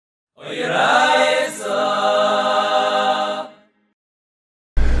So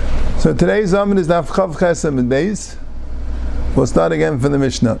today's amud is Daf Chav Ches Amud Beis. We'll start again from the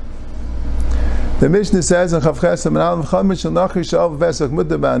Mishnah. The Mishnah says in Chav Ches Amud Aleph Chametz shel Nachri she'al Pesach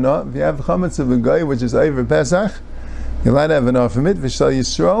mutar ba'ana. If you have chametz of a guy which is over Pesach, you're allowed to have an off from it, v'shal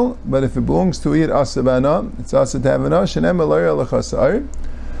Yisrael. But if it belongs to it, asa ba'ana, it's asa to have an off. Shenem aloyer lechasar,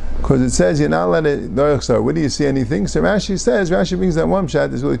 because it says you're not allowed to loyer. Where do you see anything? So Rashi brings that one pshat.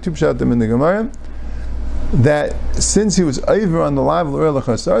 There's really two pshatim in the Gemara. That since he was over on the live l'or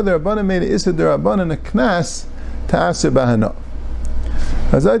l'chasar, the Rabbanan made an issa d'Rabbanan a knas to aser b'hana.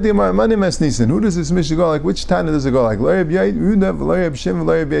 Azay Gemara Mani Mes Nisan. Who does this Mishnah go like? Which Tana does it go like? L'Reb Yehuda, l'Reb Shimon,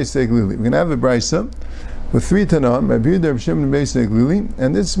 l'Reb Beisei Glili. We're going to have a brisa with three Tanam, Reb Yehuda, Reb Shimon, and Beisei Glili,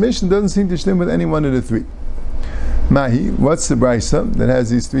 and this Mishnah doesn't seem to shlim with any one of the three. Mahi, what's the brisa that has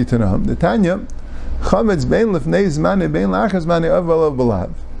these three Tanam? The Tanya, Chametz bein lefnei zmane bein lachas zmane avalav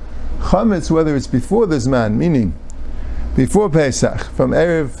b'lav. Chametz, whether it's before the Zman, meaning before Pesach, from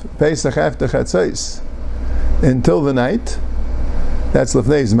Erev Pesach after Chatzos until the night, that's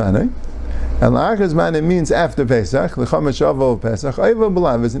Lefnei Zman. And La'achar Zman means after Pesach, L'chametz Shavol Pesach, Ayva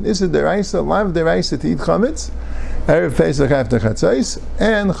B'lav is an Issa Deraisa, Lav Deraisa to eat Chametz, Erev Pesach after Chatzos,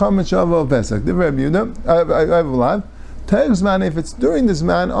 and Chametz Shavol Pesach. The Rabbi Yehuda, Ayva B'lav, Tev Zman, if it's during the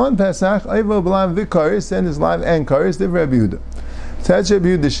Zman on Pesach, Ayva B'lav V'karis, then is Lav and Karis, the Rabbi Yehuda. That's Rabbi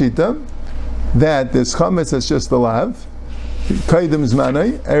Yehuda Shita, that this chametz that's just the lav, kaidim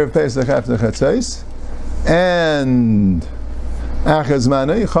zmanai, erev Pesach after chatzos, and achar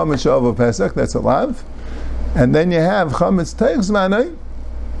zmanai, chametz shava Pesach, that's a lav, and then you have chametz teich zmanai,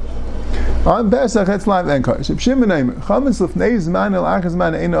 on Pesach, that's lav and kar. Shimon Eimer, chametz lefnei zmanai, achar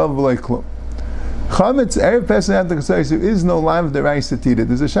zmanai, ein av v'lei klum. Chametz erev Pesach after chatzos, there is no lav deraisa to eat it.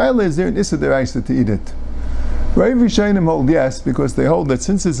 There's a shayla, is there an issa deraisa to eat it? Rabbi Shainim hold yes, because they hold that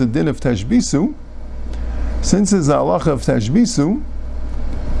since it's a din of tashbisu, since it's a halacha of tashbisu,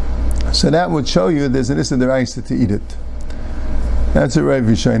 so that would show you there's an issa deraisa to eat it. That's what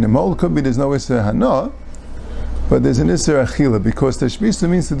Rabbi Shainim hold. Could be there's no issa hana, but there's an issa achila, because tashbisu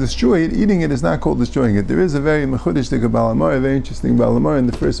means to destroy it. Eating it is not called destroying it. There is a very mechudish balamar, a very interesting balamar in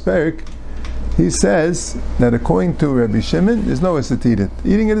the first parak. He says that according to Rabbi Shimon, there's no issa to eat it.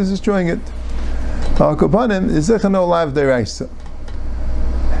 Eating it is destroying it. Al-Kapanim is no live deraisa.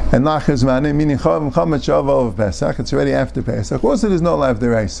 And Lachar Zmanim, meaning Chametz Shavol of Pesach, it's already after Pesach. Also, there's no live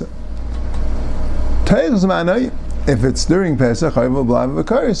deraisa. Teich Zmanai, if it's during Pesach, Ayva B'lav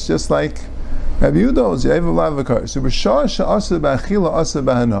V'karis, just like Rabbi Yehuda, Ayva B'lav V'karis. So B'shar she'asa b'achila, asa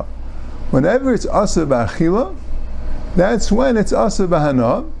b'hana. Whenever it's asa b'achila, that's when it's asa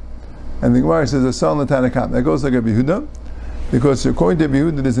b'hana. And the Gemara says, Asal L'Tanakam. That goes like Rabbi Yehuda. Because according to Rabbi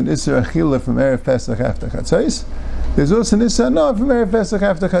Yehuda, there's an Isser Achila from Erev Pesach after Chatzos. There's also an Isser Ana from Erev Pesach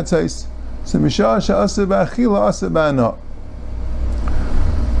after Chatzos. So Mishah Sha'asa Ba'achila Asa Ba'ana.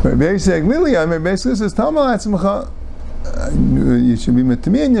 Rabbi Yisrael Glili, Rabbi Yisrael says, Tamal Atzmacha, you should be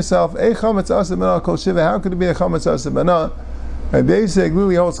metami in yourself. Ei Chametz Asa Ba'ana Kol Shiva. How could it be a Chametz Asa Ba'ana? Rabbi Yisrael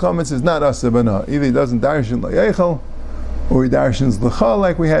Glili holds Chametz is not Asa Ba'ana. Either he doesn't darshan L'Yechel, or he darshans L'Chal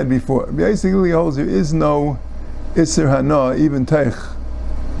like we had before. Rabbi Yisrael Glili holds there is no Isser Hana, even Teich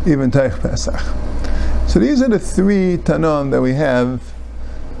Pesach. So these are the three Tanam that we have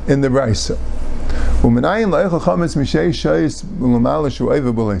in the Brisa. And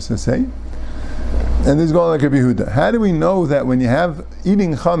this is going like Rabbi Yehuda. How do we know that when you have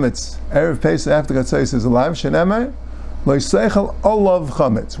eating chametz erev Pesach after Chatzos is alive? Shenemar lo yiseichel olav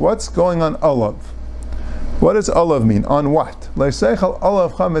chametz. What's going on olav? What does olav mean? On what? Lo yiseichel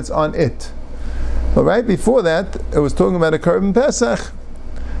olav chametz on it. But right before that, it was talking about a korban Pesach,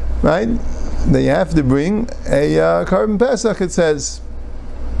 right? That you have to bring a korban Pesach. It says,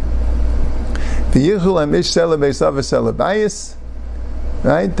 "V'yichul amish sela beisav sela bayis,"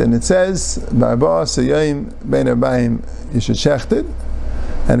 right? And it says, "Ba'arba sayim bein arbaim you should shecht it,"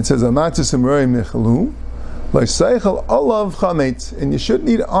 and it says, "Amatzis imroim yichalu lo yiseichel olav chametz," and you shouldn't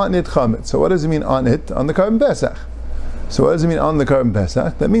eat on it chametz. So what does it mean on it? On the korban Pesach. So what does it mean on the korban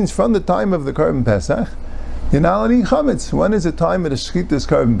Pesach? That means from the time of the korban Pesach, you're not allowed to eat chametz. When is the time of the shchitas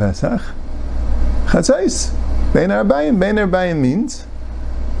korban Pesach? Chatzos. Bein arbaim means,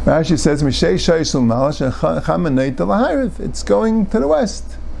 Rashi says, Mishei shaysul malash and chamaneit lahariv. It's going to the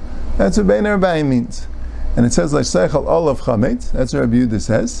west. That's what bein arbaim means. And it says, L'sheichel olav chametz. That's what Rabbi Yehuda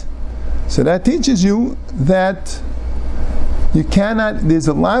says. So that teaches you that you cannot, there's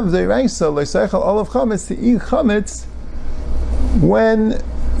a lav deiraisa, L'sheichel olav chametz, to eat chametz when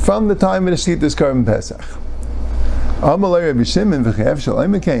from the time of the shchitas korban Pesach. Is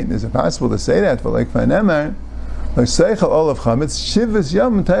it possible to say that for like Vanemar? L'seichel olav chametz, shivas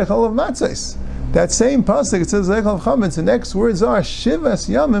yom teichel olav matzos. That same pasuk, it says Zeichel olav chametz, the next words are shivas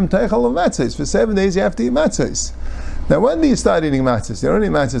yomim teichel olav matzos. For 7 days you have to eat matzos. Now when do you start eating matzos? You don't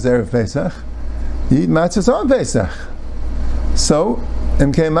eat matzos erev Pesach. You eat matzos on Pesach. So, so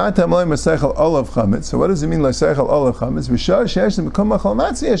what does it mean l'seichel olav chametz?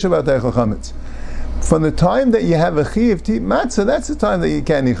 From the time that you have a chiyuv to eat matzah, that's the time that you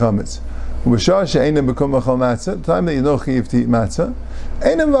can't eat chametz. The time that you know chiyuv to eat matzah,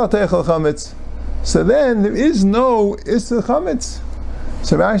 so then there is no issa chametz.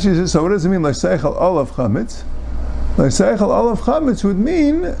 So Rashi says, so what does it mean l'seichel olav chametz? L'seichel olav chametz would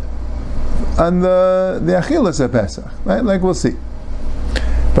mean on the achilas at Pesach, right? Like we'll see.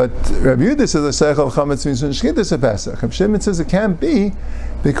 But Rabbi Yehuda says l'seichel chametz means when shchitas at Pesach. Rabbi Shimon says it can't be,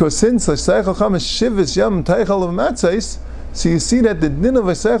 because since l'seichel chametz shivas yom teichel of matzos, so you see that the din of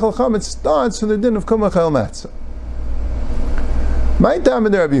l'seichel chametz starts from the din of kumachel matzah. My time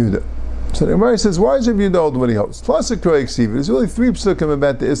in Rabbi Yehuda. So the Gemara says, why is Rabbi Yehuda hold what he holds? Plus a kroik siva. There's really 3 psukim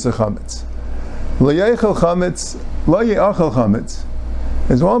about the issa chametz. Lo yechel chametz, lo yeachel chametz.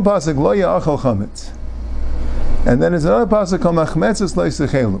 There's one pasuk, lo yeachel chametz. And then there's another pasuk called machmetzes lo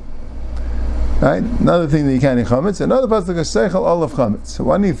yisechelu. Right? Another thing that you can't eat chametz. Another pasuk is seichel olav chametz. So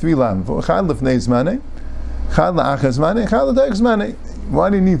why do you need 3 lavim for? Chad lefnei zmanei, chad la'achas zmanei, chad l'teich zmanei. Why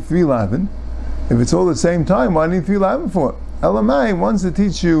do you need 3 lavim? If it's all at the same time, why do you need 3 lavim for? Elamai wants to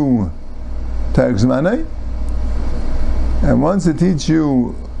teach you teich zmanei, and wants to teach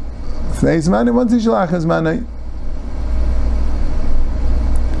you lefnei zmanei, wants to teach you la'achas zmanei.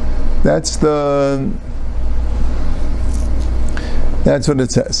 That's what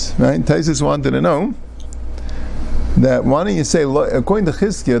it says, right? Taisus wanted to know that why don't you say, according to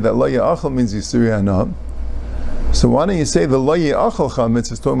Chizkiah, that lo ya'achal means Yisuri Hanah. So why don't you say the lo ya'achal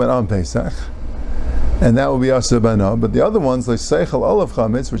chametz is talking about on Pesach, and that will be Asa Banah. But the other ones, like Seichel olav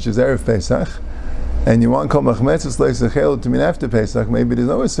chametz, which is Erev Pesach, and you want Kol Machmetzes like Seichel to mean after Pesach, maybe there's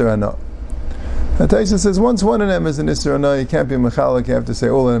no Yisuri Hanah. And Taisus says once one of them is an Yisuri Hanah, you can't be Mechalik, you have to say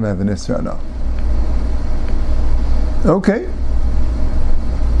all of them have an Yisuri Hanah. Okay.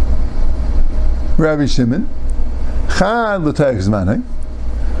 Rabbi Shimon, Chad l'teich zmanei.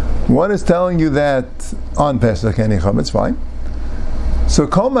 One is telling you that on Pesach any chametz, fine. So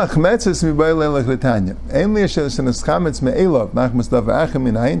kol machmetzes mibayilei l'chlitanya. Ein li asher shenes chametz me'elav machmas davar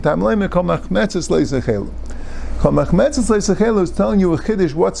achem minayin tam leime kol machmetzes le'isachelu. Kol machmetzes le'isachelu is telling you a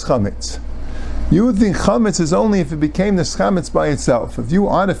chiddush what's chametz. You would think chametz is only if it became the chametz by itself. If you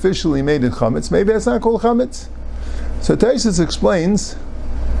artificially made it chametz, maybe that's not called chametz. So Taisus explains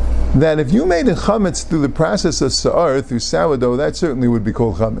that if you made a chametz through the process of sa'ar, through sourdough, that certainly would be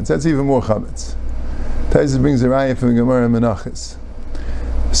called chametz. That's even more chametz. Taisus brings a raya from Gemara Menachos.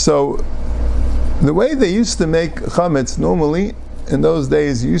 So, the way they used to make chametz, normally, in those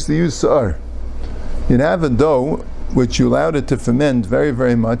days, you used to use sa'ar. You'd have a dough, which you allowed it to ferment very,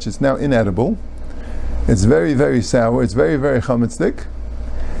 very much. It's now inedible. It's very, very sour. It's very, very chametzdik.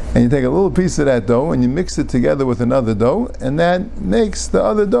 And you take a little piece of that dough and you mix it together with another dough, and that makes the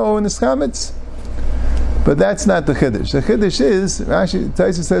other dough in the chametz. But that's not the chiddush. The chiddush is,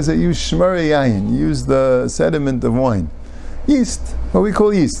 Taisus says that you use shmurei yayin, you use the sediment of wine. Yeast, what we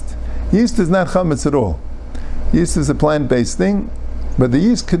call yeast. Yeast is not chametz at all. Yeast is a plant-based thing, but the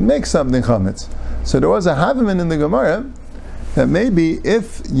yeast could make something chametz. So there was a Havaman in the Gemara that maybe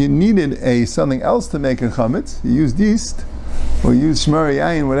if you needed something else to make a chametz, you used yeast, or use shmurei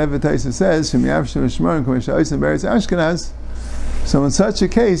yayin, whatever Taisa says, so in such a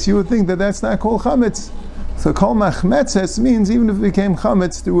case, you would think that that's not called chametz. So kol machmetzes means even if it became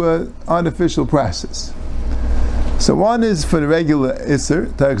chametz through an artificial process. So one is for the regular iser,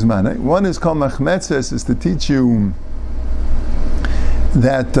 teich zmanei. One is kol machmetzes, is to teach you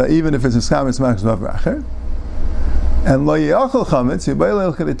that even if it's a chametz machmas vavracher. And lo yachal chametz, yibayil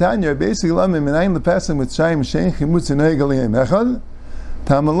el-chedetanya, basically lamim minayin lepassim with shayim shein chimutz inay galiyim echad,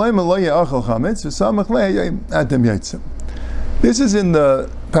 tamaloyim lo yachal chametz, v'samach leh atem yaitzim. This is in the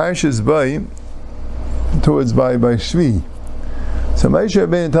parashas by Shvi. So Moshe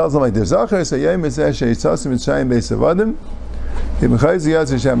Rabbeinu tells them like this: Zachar sayayim ezeh sheitzasim with shayim beis avadim, yibchayz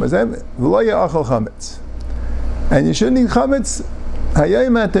yatz Hashem azem, v'lo yachal chametz. And you shouldn't eat chametz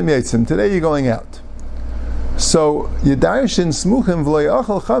hayayim atem yaitzim. Today you're going out. So Yedarshin smuchim v'lo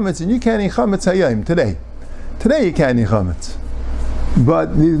yachal chametz, and you can't eat chametz hayayim today. Today you can't eat chametz,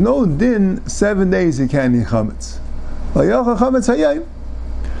 but there's no din 7 days you can't eat chametz. Lo yachal chametz hayayim.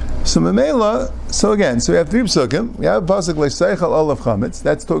 So Memela. So again, so we have 3 psukim. We have a pasuk like Seichel olav chametz.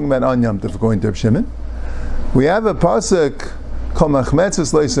 That's talking about on Yom Tov according to Reb Shimon. We have a pasuk called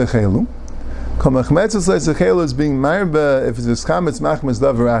machmetzes leisechelu. Kol machmetzes leisachelu is being marba if it's chametz machmas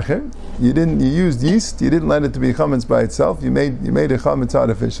davar acher. You used yeast. You didn't let it to be chametz by itself. You made a chametz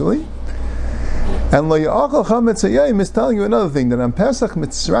artificially. And lo ya'achal chametz hayayim is telling you another thing, that on Pesach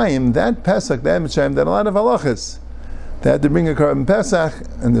Mitzrayim, that Mitzrayim, that a lot of halachas. They had to bring a carbon Pesach,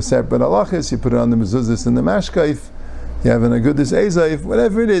 and the separate halachas, you put it on the mezuzahs and the mashkaif, you have an agudis ezayif,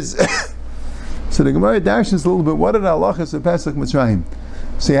 whatever it is. So the Gemara dashes a little bit, what are the halachas of Pesach Mitzrayim?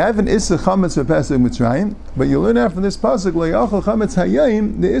 So you have an Issa Chametz for Pesach Mitzrayim, but you learn out from this pasuk, lo ya'achal chametz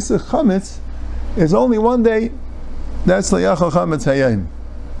hayayim, the Issa Chametz is only one day. That's lo ya'achal chametz hayayim.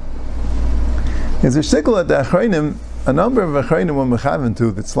 There's a shtickle at the Aharonim, a number of Aharonim were mechaven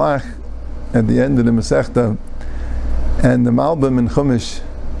to the tzlach at the end of the Masechta, and the Malbim and Chumash,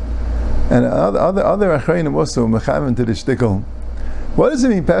 and other Aharonim also were mechaven to the shtickle. What does it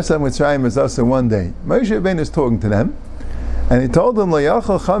mean Pesach Mitzrayim is also one day? Moshe Rabbeinu is talking to them, and he told them, Lo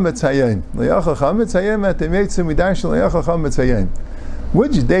yachal chametz hayayim. Lo yachal chametz hayayim at the Meitzim Midash Lo yachal chametz hayayim.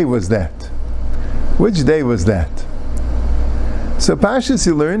 Which day was that? Which day was that? So Pashas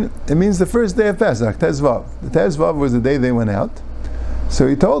you learn, it means the first day of Pesach, Tezvav. The Tezvav was the day they went out. So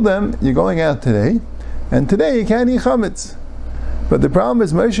he told them, you're going out today, and today you can't eat chametz. But the problem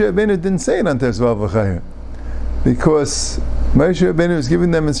is Moshe Rabbeinu didn't say it on Tezvav v'chayir, because Moshe Rabbeinu was giving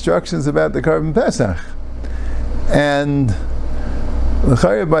them instructions about the carbon Pesach. And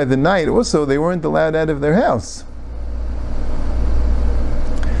v'chayir by the night also, they weren't allowed out of their house.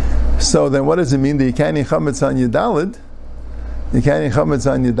 So then what does it mean that you can't eat chametz on Yudalid? You can't eat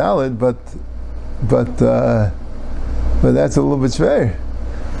chametz on Yudalid, but that's a little bit schwer.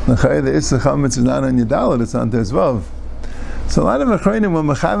 The Issa chametz is not on Yudalid, it's on Tezvav. So a lot of Acharonim were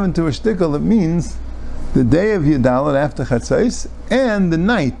mechaven to a shtickle, it means the day of Yudalid after Chatzos and the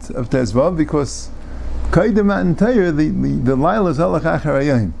night of Tezvav, because Kaidem Matan Torah, the Laila is Halach Achar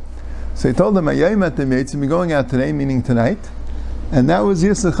Hayayim. So he told them, Hayayim at the Meitzim, you're going out today, meaning tonight, and that was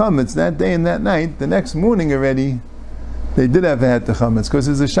Yissa chametz, that day and that night. The next morning already, they did have had the chametz, because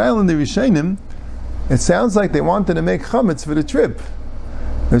there's a shail in the Rishonim. It sounds like they wanted to make chametz for the trip.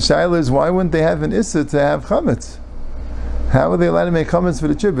 The shail is, why wouldn't they have an issa to have chametz? How were they allowed to make chametz for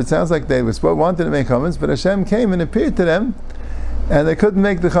the trip? It sounds like they wanted to make chametz, but Hashem came and appeared to them, and they couldn't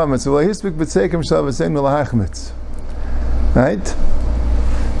make the chametz. Right?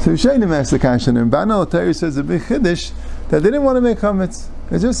 So Rishonim asked the kashan, and Bana Otari says a big chiddush that they didn't want to make chametz.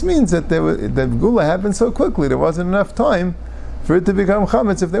 It just means that that Gula happened so quickly, there wasn't enough time for it to become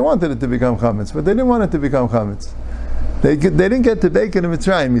chametz if they wanted it to become chametz, but they didn't want it to become chametz. They didn't get to bake it in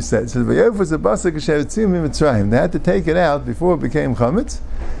Mitzrayim, he said. So V'yof was a basar k'shevitzim in Mitzrayim. They had to take it out before it became chametz,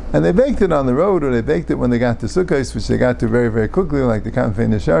 and they baked it on the road, or they baked it when they got to Sukkos, which they got to very, very quickly, like the Kamfei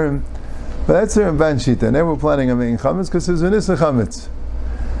Nesharim. But that's their Ramban Shita. And they were planning on making chametz because there's an Issa chametz.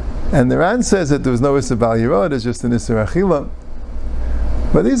 And the Ran says that there was no Issa Bal Yirah, there's just an Issa Achila.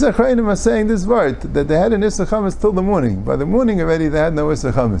 But these Acharonim are saying this word, that they had an Issa chametz till the morning. By the morning already they had no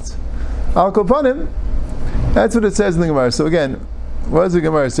Issa chametz. Al Kopanim, that's what it says in the Gemara. So again, what does the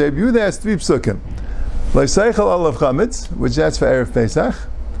Gemara say? Yehuda has three psukim. Leiseichel olav chametz, which that's for Erev Pesach.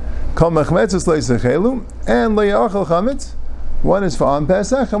 Kol machmetzes leiseichelu, and le'yachal chametz. One is for on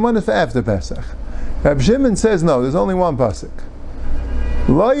Pesach, and one is for after Pesach. Rabbi Shimon says no, there's only one pasuk.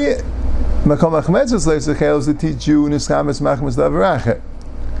 Kol machmetzes leiseichelu is to teach you nischametz machmas davaracher.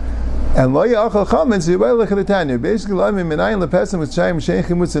 And lo yachal chametz yibay lechatanya. Basically, lo mi minayin lepesam with shayim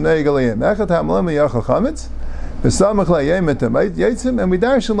sheichim utzenay galayim. Echat hamlam yachal chametz, v'samach layim etamait yitzim, and we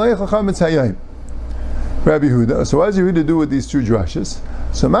darshan lo yachal chametz hayayim. Rabbi Yehuda. So what does Yehuda do with these two drushes?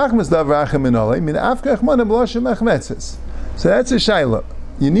 So machmas davaracher minolay min afkach mana b'lashem machmetzes. So that's a shayla.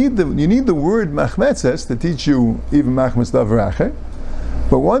 You need the word machmetzes to teach you even machmas davaracher.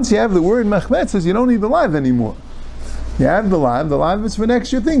 But once you have the word machmetzes, you don't need the live anymore. You have the live is for an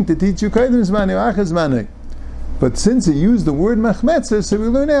extra thing, to teach you kaidem zmani or achas zmani. But since he used the word machmetzes, so we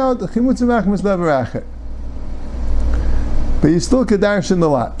learn out chimutz machmas davaracher. But you still could darshan the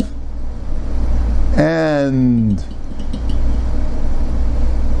live. And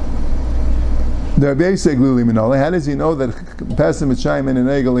the Rabbi say gluli minole. How does he know that pasim mitzrayim and an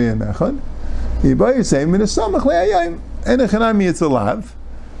egali and echad? Yibai say min asamach le'ayim and echanami it's a lav,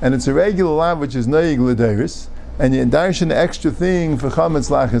 and it's a regular lav which is noyig l'deiris, and you darshan the extra thing for chametz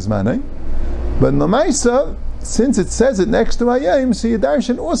lachas manay. But in the Maisa, since it says it next to ayim, so you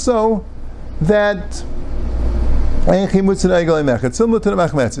darshan also that chimutz and egali mechad, similar to the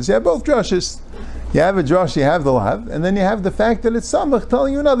machmetzes. You have both drushes. You have a drush, you have the lav, and then you have the fact that it's samach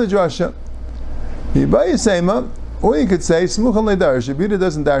telling you another drasha. Yibai Yisema, or you could say smuchan le'darsh. Yehuda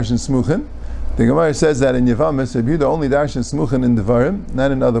doesn't darshan smuchan. The Gemara says that in Yavamis, Yehuda only darshan smuchan in Devarim,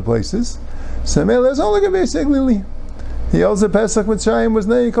 not in other places. So Mele is only going to be Siglili. He also Pesach Mitzrayim was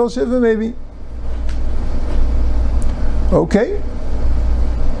Nei Kol Shiva maybe. Okay.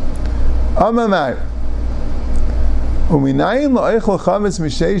 Amamar. Uminayin la'eichel chametz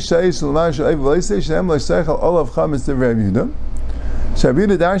mishei sheish l'mar she'oiv v'leisei she'em l'seichel olav chametz to Rabbi Yehuda. So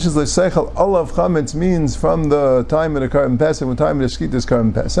Rabbi Yehuda dashes l'seichel olav chametz means from the time of the Karban Pesach, when the time of the Shkitas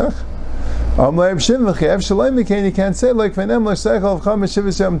Karban Pesach. Rabbi Shimon v'chiev shalom mikain, you can't say like v'nem l'seichel of chametz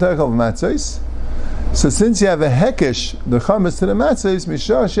shivas yom teichel v'matzos. So since you have a hekesh, the chametz to the matzos,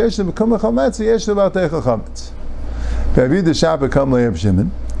 mishah she'esh l'bekum l'chal matzos, yesh l'bal teichel chametz. Rabbi Yehuda shapa kam l'Reb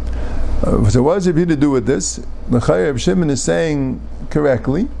Shimon. So what does Rabbi Yehuda do with this? The Rabbi Shimon is saying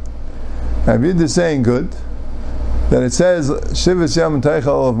correctly. Rabbi Yehuda is saying good. That it says Shivas Yom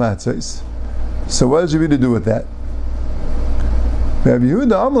Teichel of Matzos. So what does Rabbi Yehuda do with that? Rabbi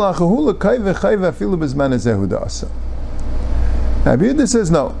Yehuda Amalach Hula Kaiva Chaiva Afilu Bezman Ezehuda Asa. Rabbi Yehuda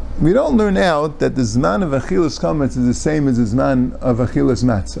says no. We don't learn out that the Zman of Achilas Chametz is the same as the Zman of Achilas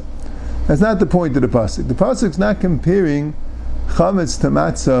Matzah. That's not the point of the pasuk. The pasuk is not comparing Chametz to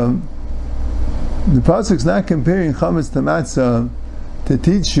Matzah. The pasuk is not comparing chametz to matzah to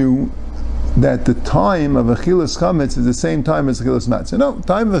teach you that the time of achilas chametz is the same time as achilas matzah. No,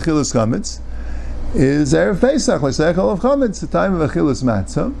 time of achilas chametz is erev Pesach, l'seichel of chametz. The time of achilas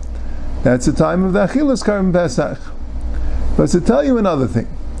matzah, that's the time of the achilas karban Pesach. But to tell you another thing,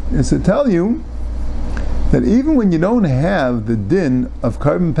 is to tell you that even when you don't have the din of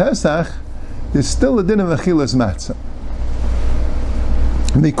karban Pesach, there's still a din of achilas matzah,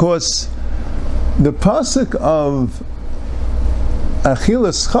 because the pasuk of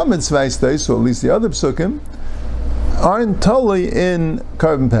Achilas Chametz Vaistais, or at least the other psukim, aren't totally in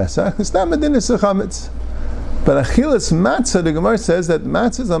Karban Pesach. It's not Medinas Chametz. But Achilas Matzah, the Gemara says that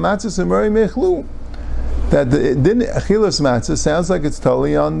Matzahs are Matzahs Emori Mechlu. That the din Achilas Matzah sounds like it's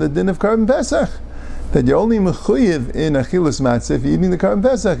totally on the din of Karban Pesach. That you're only mechuyev in Achilas Matzah if you're eating the Karban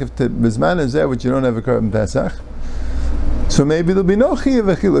Pesach. If the Bizman is there, which you don't have a Karban Pesach, so maybe there'll be no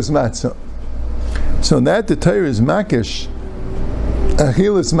Chiyev Achilas Matzah. So that the Torah is makish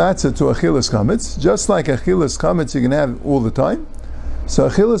achilas matzah to achilas chametz, just like achilas chametz you can have all the time. So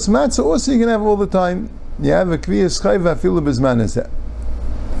achilas matzah also you can have all the time. You have a kviyas chayva afilu bezman ezeh.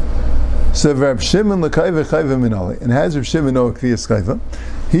 So Rabbi Shimon l'kayva chayva minali, and has Rabbi Shimon no kviyas chayva.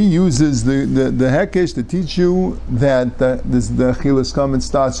 He uses the hekesh to teach you that the achilas chametz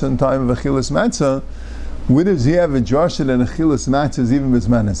starts on time of achilas matzah. Where does he have a drasha that achilas matzah is even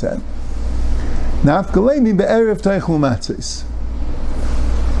bezman ezeh? Now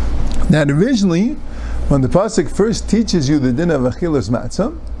originally, when the pasuk first teaches you the din of achilas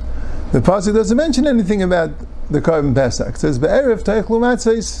matzah, the pasuk doesn't mention anything about the Karban Pesach. It says be'erev teichlu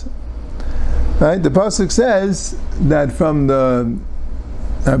matzos. Right? The pasuk says that from the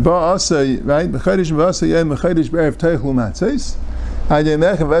ba'asa, right? B'chodesh ba'asa yom b'chodesh be'erev teichlu matzos.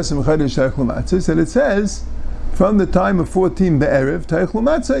 Ademech v'esem b'chodesh teichlu matzos. And it says from the time of 14 be'erev teichlu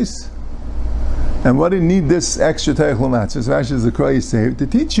matzos. And what do you need this extra teichlu matzos? Rashi is the Kroy saved to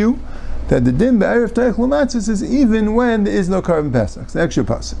teach you that the din be'erev teichlu matzos is even when there is no Karban Pesach. It's the extra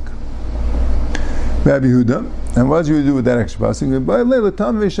pasuk. Rabbi Yehuda, and what do you do with that extra pasuk?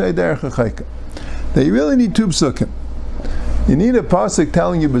 That you really need two psukim. You need a pasuk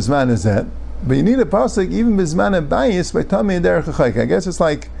telling you b'zman ezeh, but you need a pasuk even b'zman abayis by tamei derech chayka. I guess it's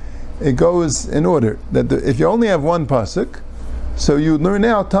like it goes in order. That if you only have one pasuk, so you learn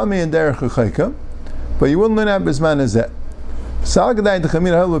now tamei and derech chayka, but you wouldn't learn out b'zman ezeh. Salgadai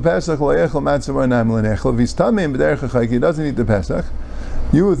t'chamir ha'el b'pesach lo'echel matzah mar'nam l'nechel. If he's tamei and derech chayka, he doesn't eat the pesach.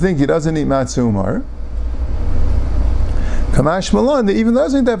 You would think he doesn't eat matzah umar. Kamash malon, that even though he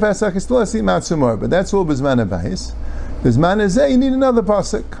doesn't eat that pesach, he still has to eat matzah umar. But that's all b'zman abayis. B'zman ezeh, you need another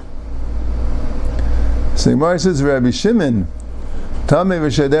pasuk. So Gemara says, Rabbi Shimon, tamei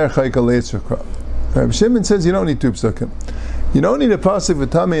v'sheder chayka leitzrakra. Rabbi Shimon says you don't need two psukim. You don't need a pasuk for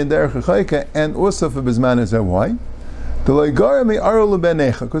tamei and derech chayka and also for b'zman ezeh. Why? The loigara me arol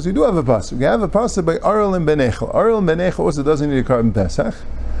benecha, because we do have a pasuk. We have a pasuk by arol and benecha. Arol and benecha also doesn't need a Karban Pesach,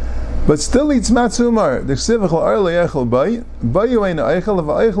 but still eats matzah umar. The ksivachol arol yechel bay bayu ein eichel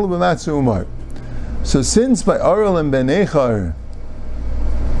v'eichel b'matzah umar. So since by arol and benecha,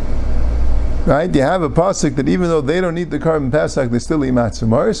 right, you have a pasuk that even though they don't need the Karban Pesach, they still eat matzah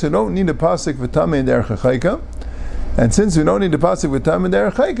umar. So you don't need a pasuk for tamei and derech chayka. And since we don't need the pasuk for tamei and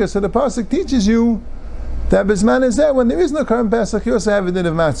derech chayka, so the pasuk teaches you that b'zman ezeh, when there is no Karban Pesach, you also have a din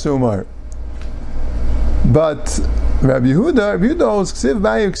of matzah umar. But Rabbi Yehuda holds ksiv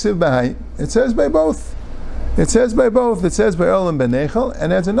bayu, ksiv bahai. It says by both. It says by both. It says by olam benechel,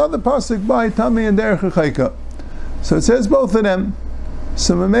 and there's another pasuk by tamei and derech chayka. So it says both of them.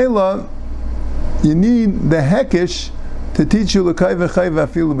 So Mamela, you need the hekesh to teach you l'kai v'chai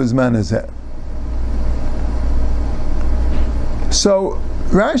v'afilu b'zman hazeh. So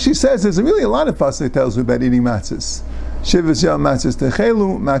Rashi says there's really a lot of pasuk that tells you about eating matzahs. Shivas yom matzahs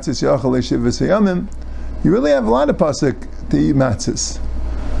techelu, matzahs yachal shivas yomim. You really have a lot of pasuk to eat matzahs.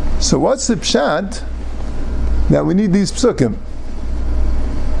 So what's the pshat that we need these psukim?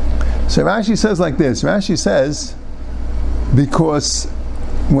 So Rashi says like this. Rashi says, because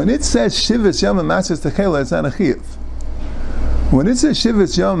when it says shivas yom matzahs techelu, it's not a chiyuv. When it says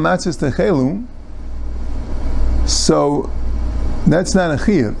shivas yom matzahs techelu, so that's not a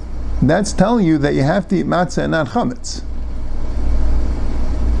chiyuv. That's telling you that you have to eat matzah and not chametz.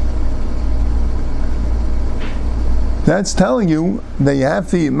 That's telling you that you have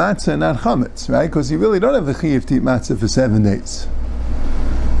to eat matzah and not chametz, right? Because you really don't have a chiyuv to eat matzah for 7 days.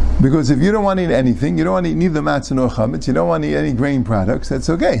 Because if you don't want to eat anything, you don't want to eat neither matzah nor chametz, you don't want to eat any grain products, that's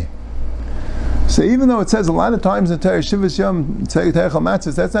okay. So even though it says a lot of times in Torah, shivas yom teichel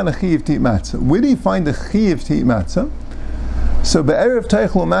matzahs, that's not a chiyuv to eat matzah. Where do you find the chiyuv to eat matzah? So be'erev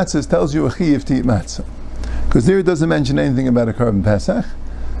teichel matzahs tells you a chiyuv to eat matzah, because there it doesn't mention anything about a korban Pesach,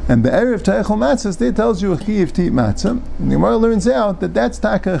 and be'erev teichel matzahs there tells you a chiyuv to eat matzah. And the Gemara learns out that that's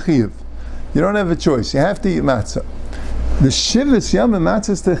taka a chiyuv. You don't have a choice. You have to eat matzah. The shivas yom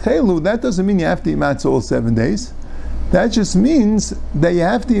matzahs techelu, that doesn't mean you have to eat matzah all 7 days. That just means that you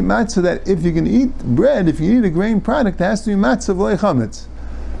have to eat matzah. That if you can eat bread, if you eat a grain product, it has to be matzah v'lei chametz.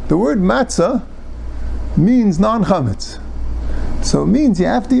 The word matzah means non-chametz. So it means you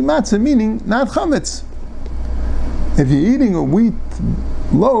have to eat matzah, meaning not chametz. If you're eating a wheat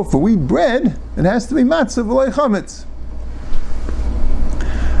loaf, a wheat bread, it has to be matzah v'lei chametz.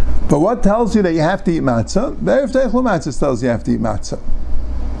 But what tells you that you have to eat matzah? Be'erev teichel matzah tells you have to eat matzah.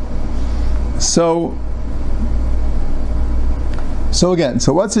 So again,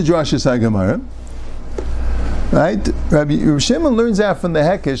 what's the Drush Gemara? Right? Rabbi Shimon learns out from the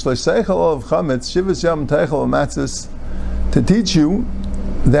Hekesh, l'seichel of chametz, shivas yom teichel matzahs, to teach you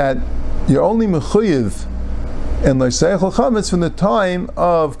that you're only mechuyev in l'seichel chametz from the time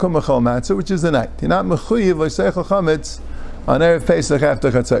of kumachal matzah, which is the night. You're not mechuyev l'seichel chametz on Erev Pesach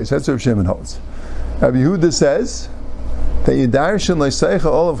after Chatzos. That's what Rabbi Shimon holds. Rabbi Yehuda says that you darshan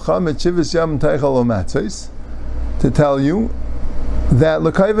l'seichel all of chametz, shivas yom teichel matzahs, to tell you that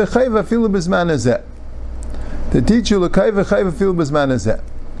l'kai v'chai v'afilu b'zman hazeh, to teach you l'kai v'chai v'afilu b'zman hazeh.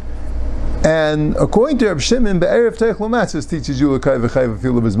 And according to Rabbi Shimon, be'erev teichel matzahs teaches you l'kai v'chai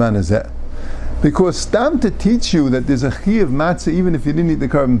v'afilu b'zman hazeh, because stam to teach you that there's a chiyuv matzah even if you didn't eat the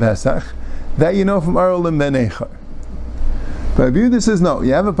korban Pesach, that you know from Aharon ben Echar. But Rabbi Yehuda says no,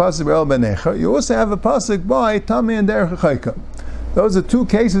 you have a pasuk by Aharon ben Echar, you also have a pasuk by Tamei and Derech HaChaika. Those are 2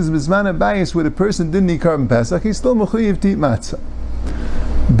 cases of b'zman habayis where the person didn't eat korban Pesach, he's still mechuyev to eat matzah.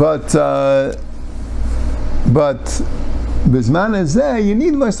 But b'zman hazeh you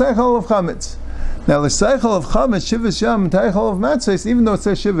need l'seichel of chametz. Now l'seichel of chametz, shivas yom, teichel of matzahs, even though it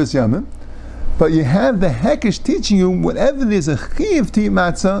says shivas yom, but you have the hekesh teaching you whatever there's a chiyuv to eat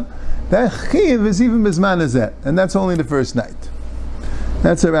matzah, that chiyuv is even b'zman hazeh, and that's only the first night.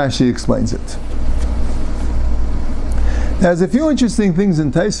 That's how Rashi explains it. Now, there's a few interesting things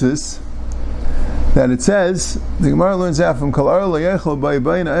in Taisvis that it says. The Gemara learns out from Kol Arel Yechol by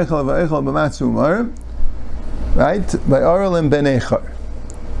Bain Echol v'Echol b'Matzu Umar, right? By Arel and Ben Echar.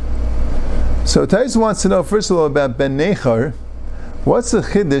 So Taisvis wants to know first of all about Ben Echar. What's the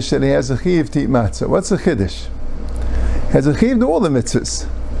chiddush that he has a chiyuv to eat matzah? What's the chiddush? He has a chiyuv to all the mitzvahs.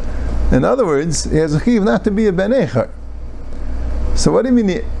 In other words, he has a chiyuv not to be a Ben Echar. So what do you mean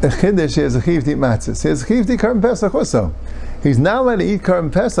a chiddush? He has a chiyuv to eat matzahs. He has a chiyuv to eat korban Pesach also. He's not allowed to eat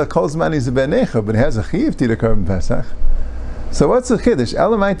korban Pesach, calls man he's a Ben Echar, but he has a chiyuv to eat a korban Pesach. So what's the chiddush?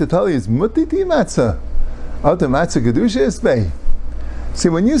 Elamai to tell you is muti to eat matzah. Ota matzah kedusha is bei. See,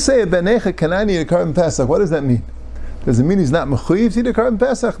 when you say a Ben Echar cannot eat a korban Pesach, what does that mean? Does it mean he's not mechuyev to eat a korban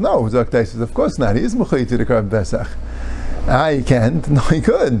Pesach? No, Zok says, of course not. He is mechuyev to eat a korban Pesach. He can't. No, he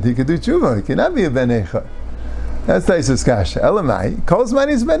could. He could do tshuva. He cannot be a Ben Echar. That's Taisus Kasha. Elamai calls man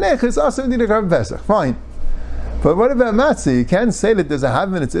he's Ben Echar. It's also to eat a korban Pesach. Fine. But what about matzah? You can't say that there's a half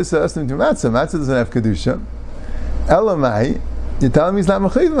minute issa aslim to matzah. Matzah doesn't have kedusha. Elamai, you're telling me he's not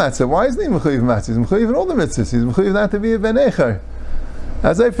mechuyev matzah. Why isn't he mechuyev matzah? He's mechuyev in all the mitzvahs. He's mechuyev not to be a Ben Echar.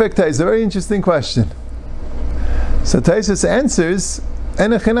 As I fakta, it's a very interesting question. So Taisus answers,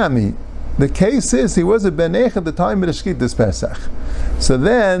 Enechinami. The case is he was a Ben Echar at the time of the Shkitas Pesach. So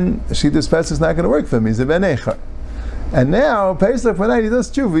then Shkitas Pesach is not going to work for him. He's a Ben Echar. And now Pesach when he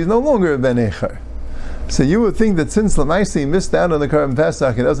does tshuva, he's no longer a Ben Echar. So you would think that since Lamaisi missed out on the korban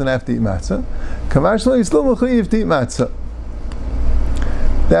Pesach, he doesn't have to eat matzah. Commercially, he's still mechuyev to eat matzah.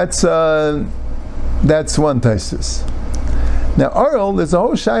 That's one Taisus. Now, Arl, there's a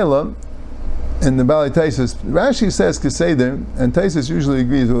whole Shaila in the Bali Taisus. Rashi says Keseder, and Taisus usually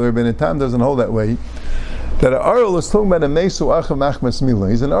agrees with Rabbi, and Tam doesn't hold that way, that an Arl is talking about a Mesu Acha Machmas Mila.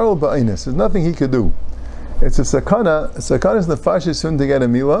 He's an Arl Ba'inus. There's nothing he could do. It's a Sakana. Sakana is the Fashi soon to get a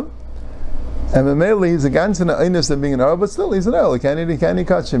Mila. And Mameli, he's a Gansin Ainus of being an Arl, but still he's an Arl. He can't eat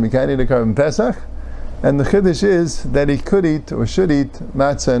Kachim, he can't eat a carbon Pesach. And the Chiddush is that he could eat or should eat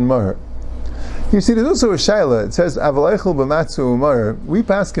matzah and maror. You see, there's also a shaila. It says, Avalechel b'matzah u'maror. We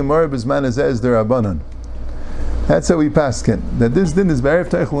paskin maror b'zman hazeh derabanan. That's how we paskin. That this din is b'erev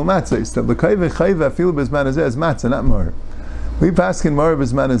teichel u'matzah. That l'kay v'chay v'afilu b'zman hazeh is matzah, not maror. We paskin maror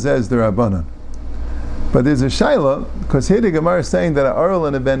b'zman hazeh derabanan. But there's a shaila, because here the Gemara is saying that an Arul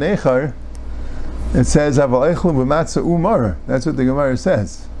and a ben echar, it says, Avalechel b'matzah u'maror. That's what the Gemara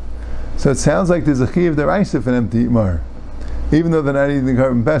says. So it sounds like there's a chiv deraisa for them to eat maror, even though they're not eating the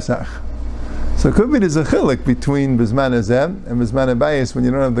carbon Pesach. So it could be there's a chilik between Bizman Azem and Bizman Abayis when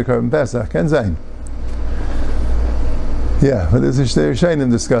you don't have the carbon Pesach. Ken Zayin. Yeah, but there's a Shainim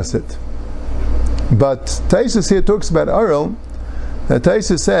discuss it. But Taisus here talks about Arul. That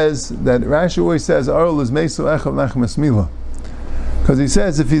Taisus says that Rashi always says Arul is Mesu Echav Machmas Mila. Because he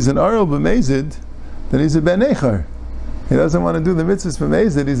says if he's an Arul b'mezid, then he's a Ben Echar. He doesn't want to do the mitzvahs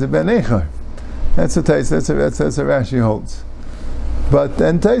b'mezid, he's a Ben Echar. That's a Taisus, that's a Rashi holds.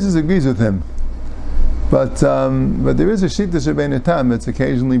 And Taisus agrees with him. But there is a Shittas Rabbeinu Tam that's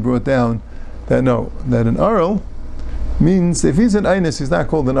occasionally brought down that an Arul means if he's an Einus, he's not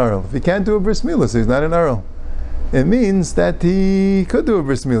called an Arul. If he can't do a bris milah, so he's not an Arul. It means that he could do a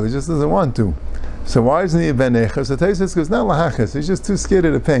bris milah, he just doesn't want to. So why isn't he a Ben Echer? So Taisus goes, not lahachas, he's just too scared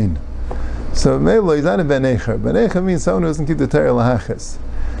of the pain. So Melo, he's not a Ben Echer. Ben Echer means someone who doesn't keep the Torah lahachas.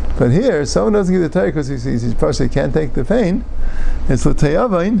 But here, someone doesn't keep the Torah because he can't take the pain. It's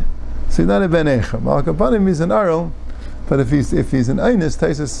l'teyavain. So he's not a ben echa. Malakapanim is an arul, but if he's an einus,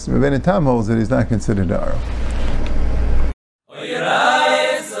 Taisus Rabbeinu Tam holds that he's not considered an arul.